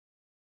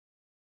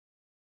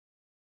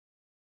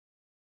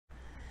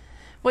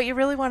What you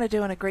really want to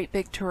do on a great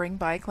big touring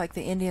bike like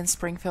the Indian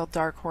Springfield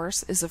Dark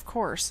Horse is, of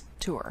course,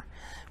 tour.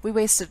 We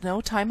wasted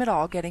no time at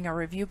all getting our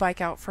review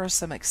bike out for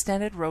some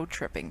extended road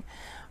tripping.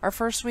 Our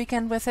first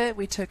weekend with it,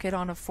 we took it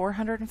on a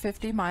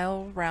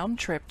 450-mile round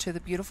trip to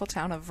the beautiful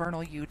town of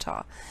Vernal,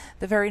 Utah.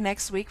 The very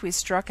next week, we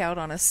struck out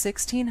on a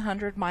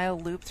 1,600-mile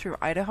loop through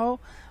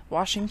Idaho,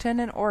 Washington,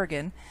 and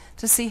Oregon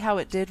to see how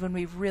it did when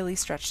we really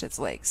stretched its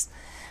legs.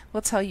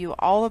 We'll tell you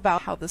all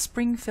about how the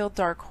Springfield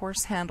Dark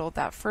Horse handled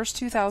that first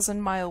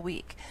 2,000-mile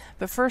week.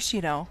 But first,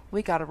 you know,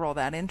 we gotta roll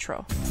that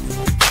intro.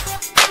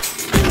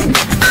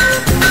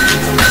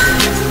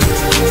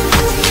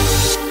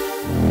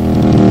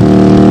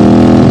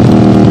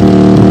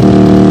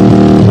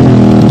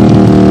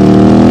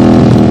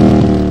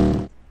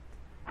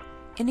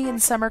 Indian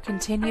summer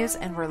continues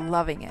and we're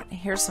loving it.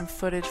 Here's some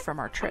footage from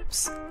our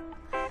trips.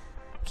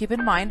 Keep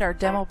in mind our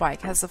demo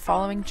bike has the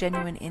following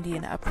genuine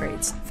Indian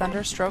upgrades: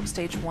 Thunderstroke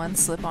Stage 1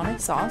 slip-on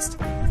exhaust,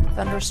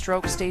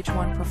 Thunderstroke Stage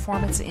 1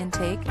 performance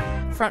intake,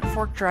 front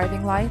fork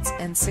driving lights,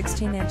 and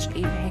 16-inch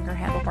 8-hanger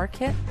handlebar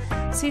kit.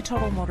 See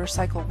Total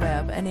Motorcycle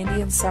Web and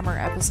Indian Summer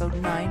Episode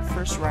 9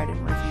 First Ride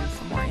and Review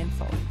for more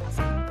info.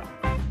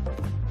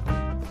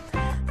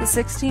 The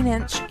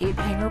 16-inch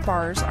 8-hanger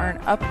bars are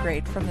an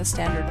upgrade from the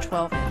standard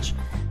 12-inch.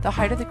 The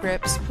height of the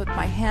grips put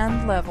my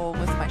hand level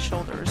with my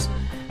shoulders,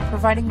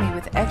 providing me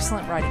with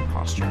excellent riding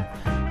posture.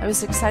 I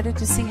was excited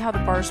to see how the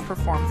bars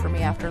performed for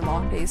me after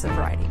long days of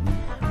riding.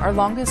 Our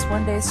longest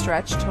one-day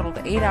stretch totaled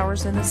 8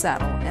 hours in the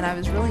saddle, and I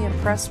was really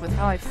impressed with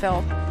how I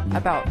felt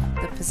about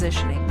the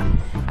positioning.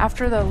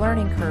 After the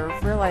learning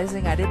curve,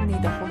 realizing I didn't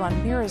need to hold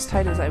on near as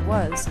tight as I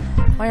was,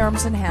 my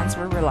arms and hands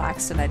were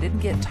relaxed and I didn't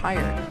get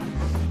tired.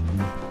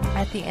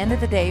 At the end of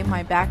the day,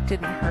 my back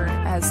didn't hurt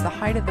as the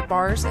height of the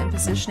bars and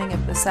positioning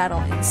of the saddle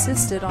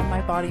insisted on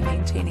my body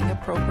maintaining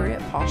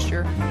appropriate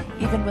posture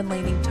even when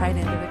leaning tight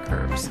into the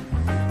curves.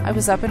 I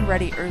was up and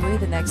ready early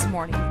the next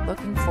morning,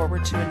 looking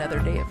forward to another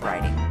day of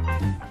riding.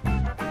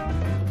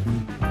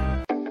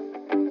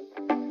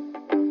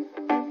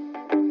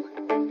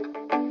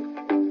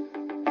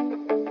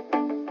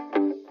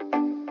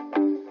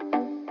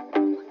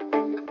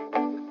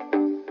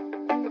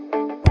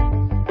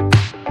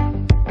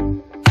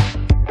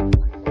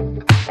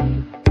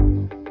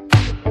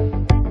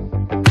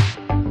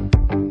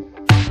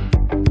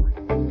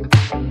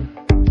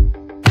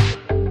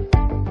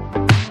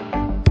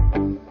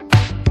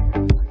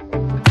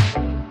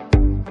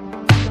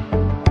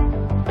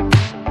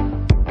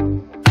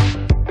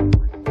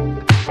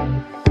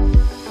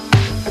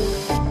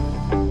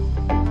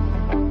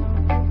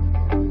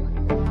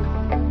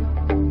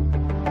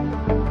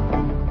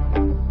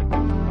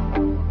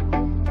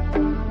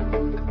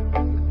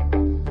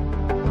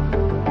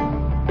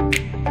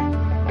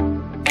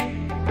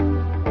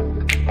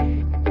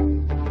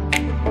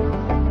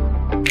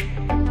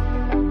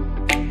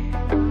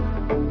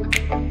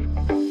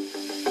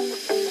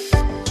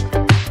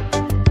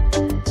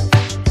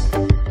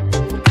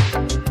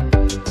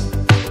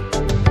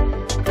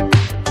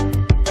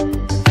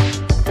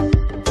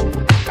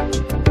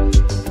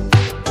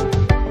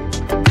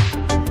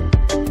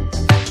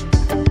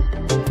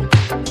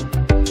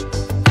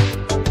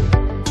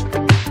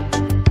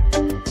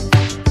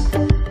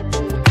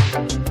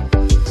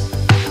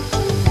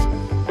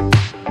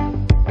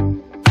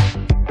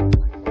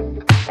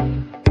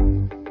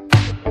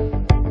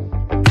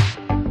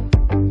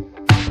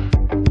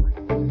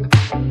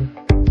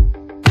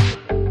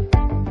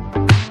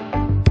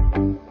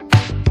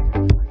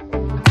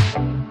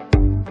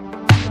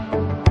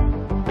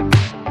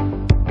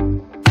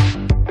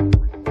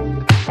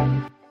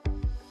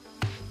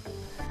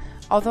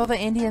 Although the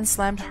Indian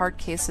slammed hard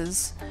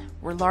cases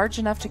were large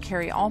enough to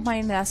carry all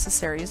my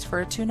necessaries for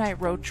a 2-night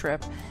road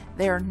trip,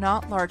 they are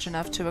not large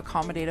enough to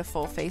accommodate a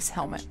full-face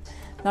helmet.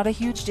 Not a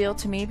huge deal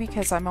to me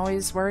because I'm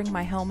always wearing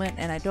my helmet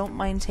and I don't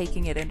mind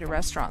taking it into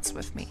restaurants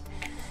with me.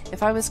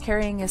 If I was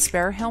carrying a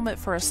spare helmet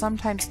for a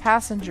sometimes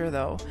passenger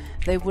though,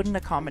 they wouldn't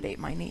accommodate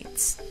my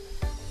needs.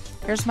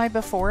 Here's my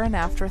before and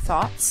after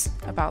thoughts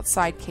about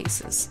side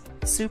cases.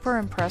 Super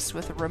impressed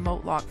with the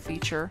remote lock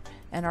feature,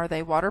 and are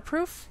they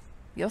waterproof?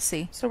 You'll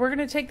see. So we're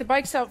going to take the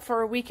bikes out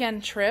for a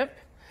weekend trip.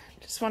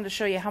 Just wanted to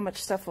show you how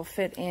much stuff will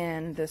fit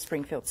in the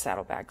Springfield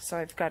saddlebag. So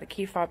I've got a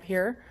key fob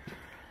here.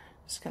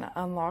 Just going to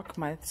unlock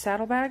my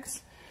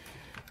saddlebags,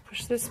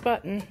 push this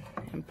button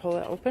and pull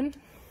it open.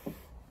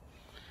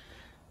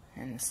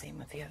 And the same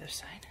with the other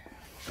side.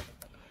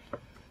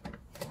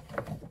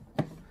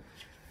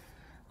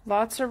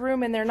 Lots of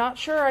room in there. Not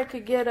sure I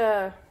could get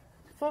a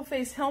full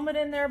face helmet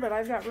in there, but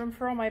I've got room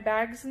for all my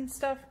bags and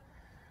stuff.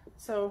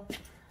 So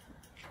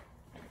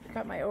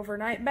got my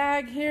overnight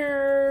bag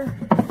here,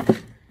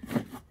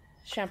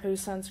 shampoo,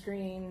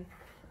 sunscreen,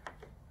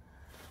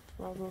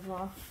 blah, blah,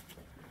 blah.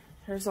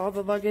 Here's all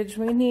the luggage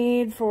we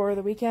need for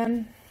the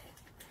weekend.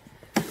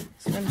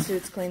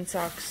 Swimsuits, clean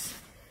socks.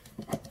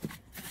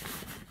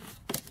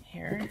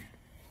 Here.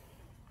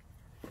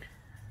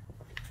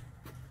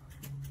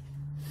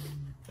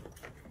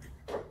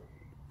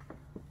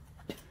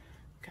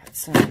 Got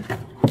some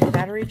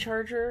battery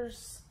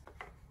chargers.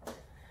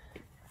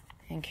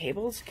 And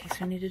cables in case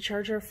we need to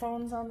charge our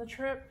phones on the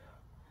trip.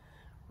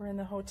 We're in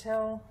the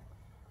hotel.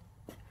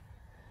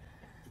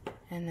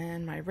 And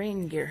then my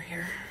rain gear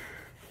here.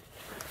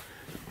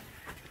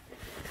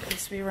 In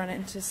case we run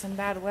into some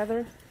bad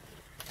weather.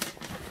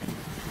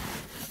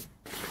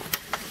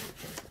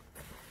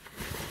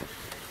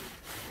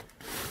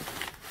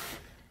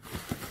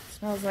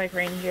 Smells like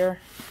rain gear.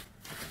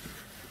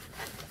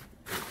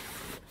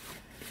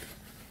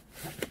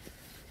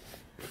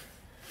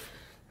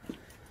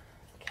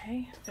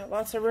 Okay, got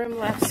lots of room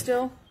left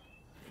still.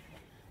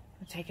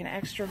 I'll take an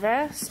extra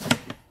vest.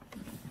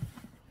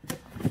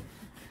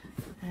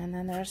 And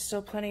then there's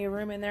still plenty of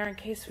room in there in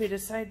case we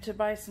decide to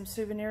buy some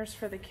souvenirs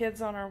for the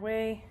kids on our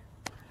way.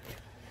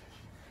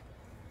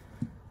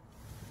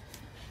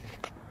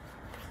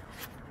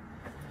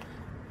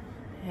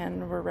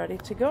 And we're ready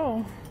to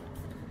go.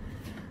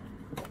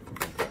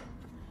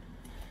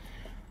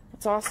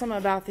 What's awesome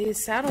about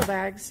these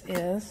saddlebags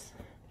is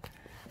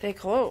they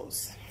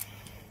close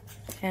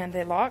and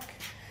they lock.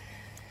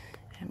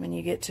 And when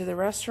you get to the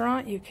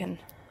restaurant, you can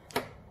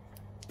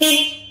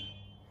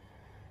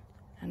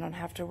and don't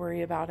have to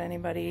worry about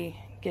anybody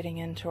getting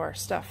into our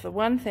stuff. The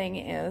one thing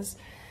is,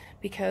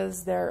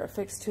 because they're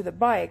affixed to the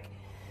bike,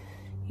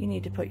 you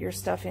need to put your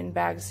stuff in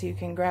bags so you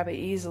can grab it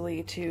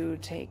easily to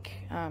take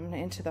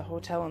into the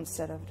hotel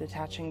instead of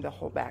detaching the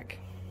whole bag.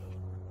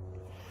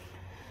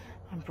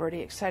 I'm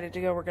pretty excited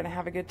to go. We're going to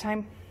have a good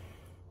time.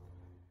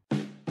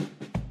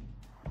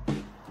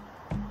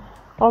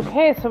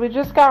 Okay, so we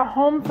just got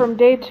home from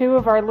day 2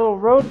 of our little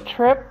road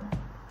trip.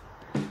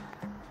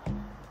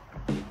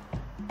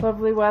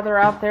 Lovely weather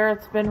out there.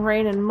 It's been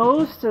raining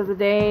most of the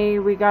day.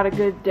 We got a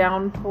good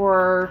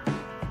downpour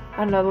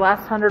on the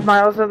last 100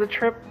 miles of the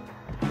trip.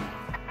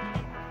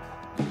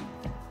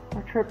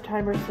 Our trip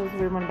timer says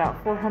we went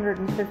about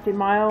 450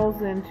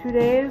 miles in 2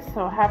 days,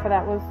 so half of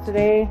that was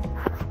today.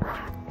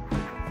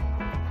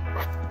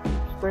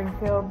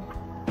 Springfield,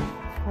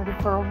 ready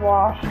for a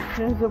wash as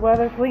soon as the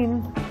weather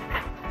cleans,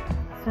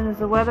 as soon as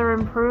the weather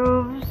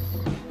improves.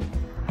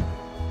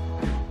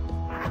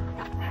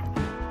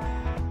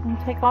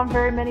 Won't take on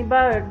very many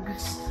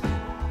bugs,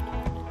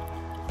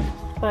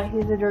 but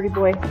he's a dirty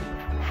boy.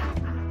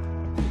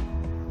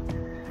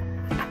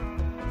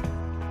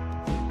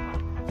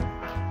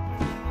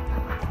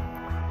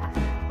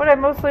 What I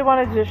mostly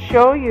wanted to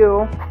show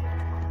you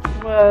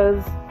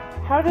was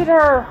how did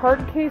our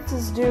hard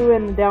cases do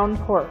in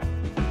downpour.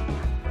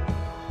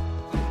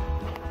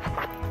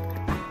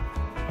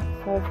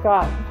 So I've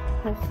got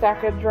a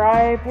stack of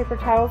dry paper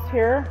towels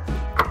here.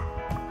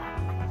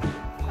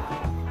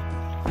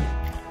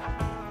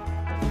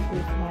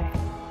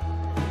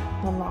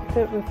 Unlocked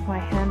it with my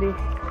handy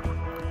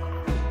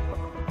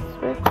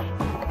switch.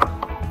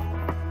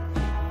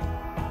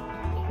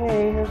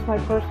 Okay, here's my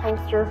purse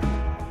holster.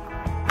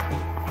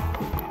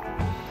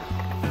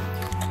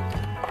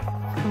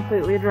 It's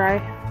completely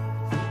dry.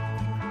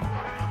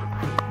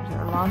 There's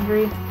our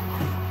laundry.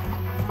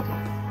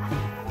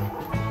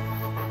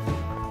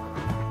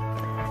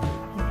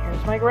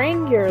 My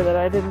rain gear that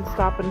I didn't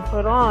stop and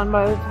put on.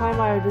 By the time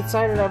I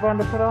decided I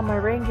wanted to put on my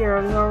rain gear,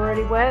 it was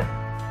already wet.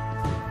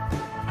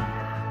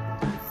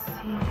 Let's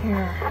see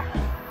here.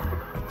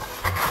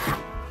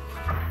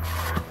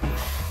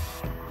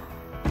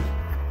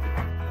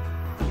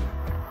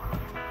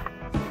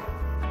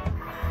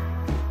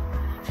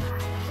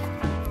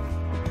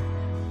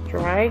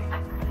 Dry.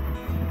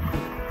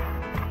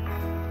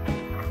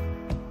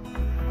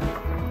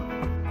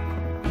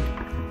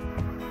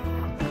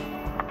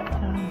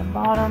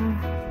 Bottom,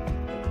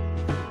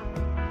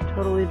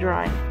 totally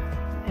dry.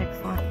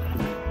 Excellent.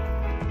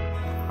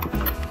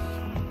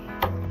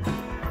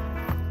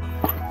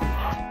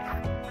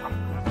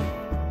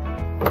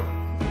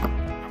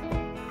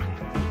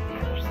 The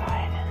other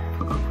side.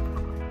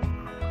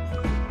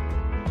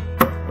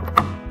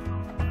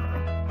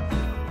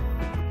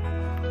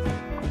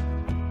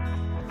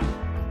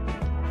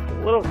 A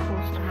little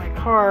close to my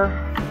car.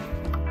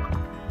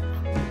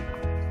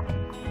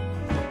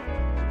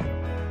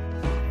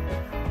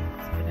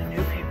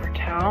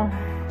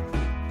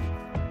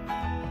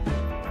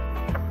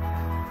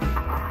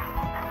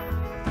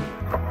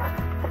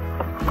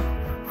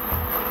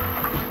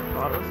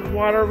 Bottles of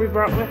water we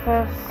brought with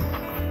us.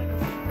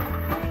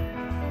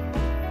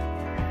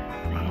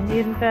 The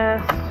Indian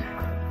vest.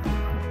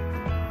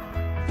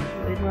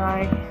 Really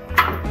dry.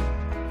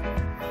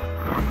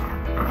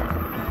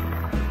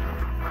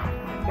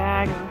 My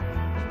bag of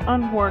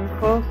unworn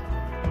clothes.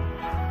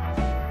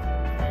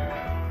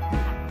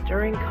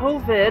 During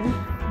COVID,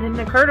 it didn't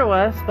occur to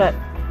us, but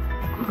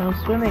no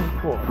swimming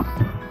pools.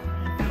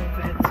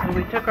 So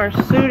we took our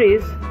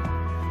suities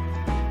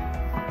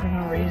for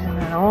no reason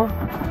at all.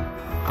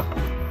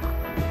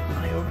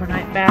 My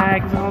overnight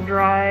bag's all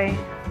dry.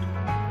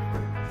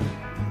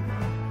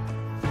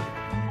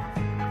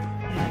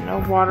 And no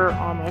water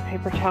on my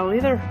paper towel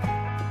either.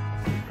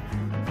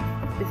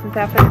 Isn't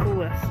that the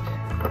coolest?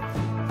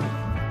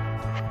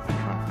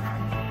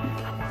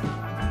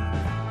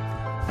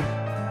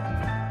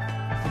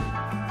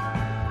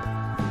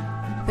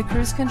 The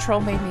cruise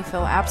control made me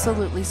feel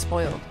absolutely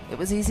spoiled. It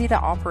was easy to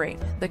operate.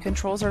 The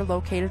controls are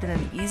located in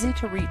an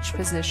easy-to-reach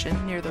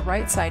position near the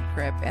right side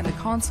grip, and the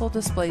console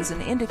displays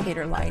an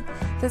indicator light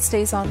that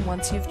stays on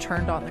once you've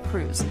turned on the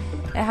cruise.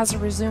 It has a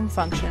resume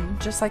function,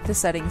 just like the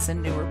settings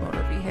in newer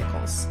motor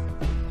vehicles.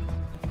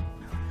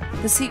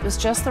 The seat was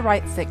just the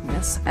right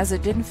thickness, as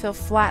it didn't feel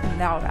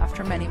flattened out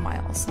after many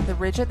miles. The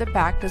ridge at the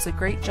back does a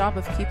great job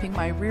of keeping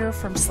my rear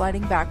from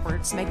sliding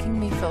backwards, making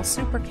me feel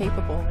super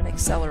capable when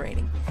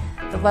accelerating.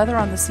 The leather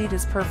on the seat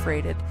is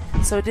perforated,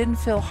 so it didn't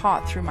feel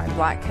hot through my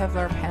black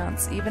Kevlar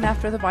pants, even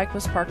after the bike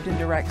was parked in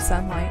direct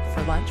sunlight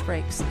for lunch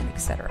breaks and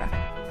etc.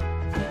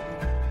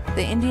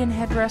 The Indian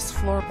headrest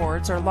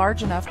floorboards are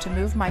large enough to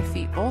move my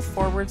feet both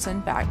forwards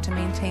and back to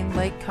maintain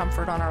leg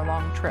comfort on our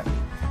long trip.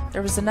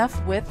 There was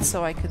enough width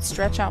so I could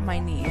stretch out my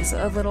knees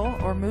a little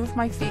or move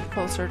my feet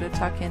closer to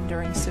tuck in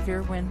during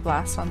severe wind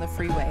blasts on the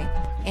freeway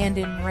and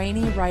in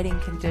rainy riding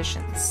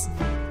conditions.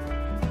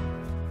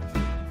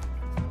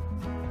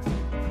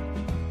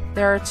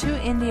 There are 2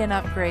 Indian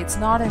upgrades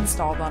not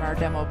installed on our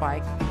demo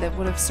bike that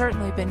would have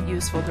certainly been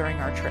useful during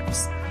our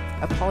trips: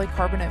 a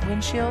polycarbonate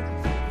windshield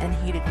and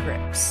heated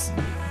grips.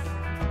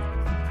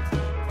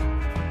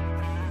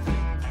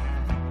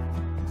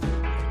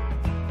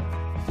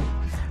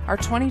 Our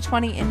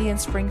 2020 Indian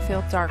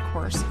Springfield Dark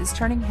Horse is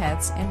turning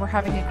heads, and we're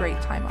having a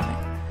great time on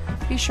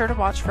it. Be sure to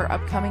watch for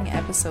upcoming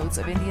episodes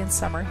of Indian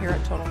Summer here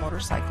at Total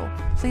Motorcycle.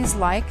 Please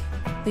like,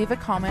 leave a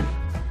comment,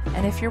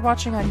 and if you're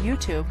watching on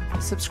YouTube,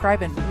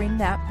 subscribe and ring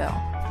that bell.